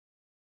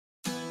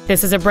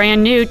This is a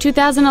brand new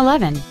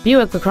 2011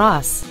 Buick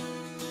LaCrosse.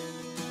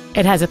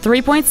 It has a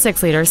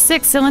 3.6-liter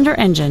six-cylinder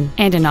engine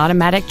and an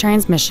automatic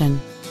transmission.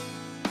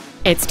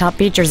 Its top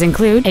features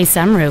include a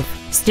sunroof,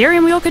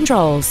 steering wheel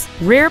controls,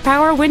 rear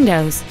power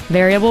windows,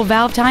 variable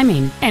valve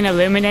timing, an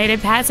illuminated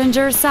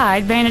passenger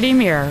side vanity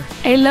mirror,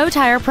 a low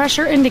tire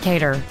pressure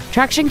indicator,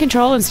 traction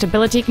control and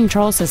stability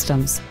control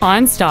systems,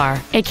 OnStar,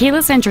 a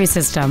keyless entry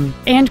system,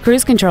 and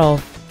cruise control.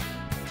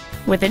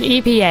 With an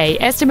EPA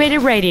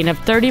estimated rating of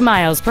 30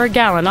 miles per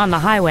gallon on the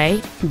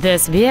highway,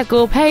 this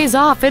vehicle pays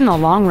off in the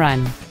long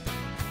run.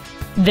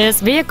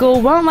 This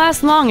vehicle won't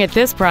last long at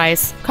this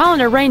price. Call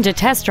and arrange a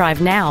test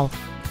drive now.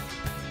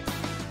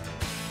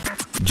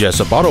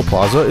 Jessup Auto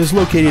Plaza is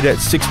located at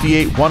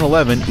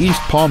 68111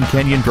 East Palm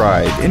Canyon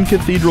Drive in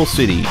Cathedral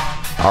City.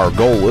 Our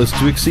goal is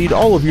to exceed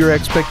all of your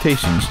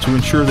expectations to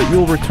ensure that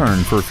you'll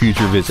return for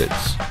future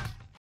visits.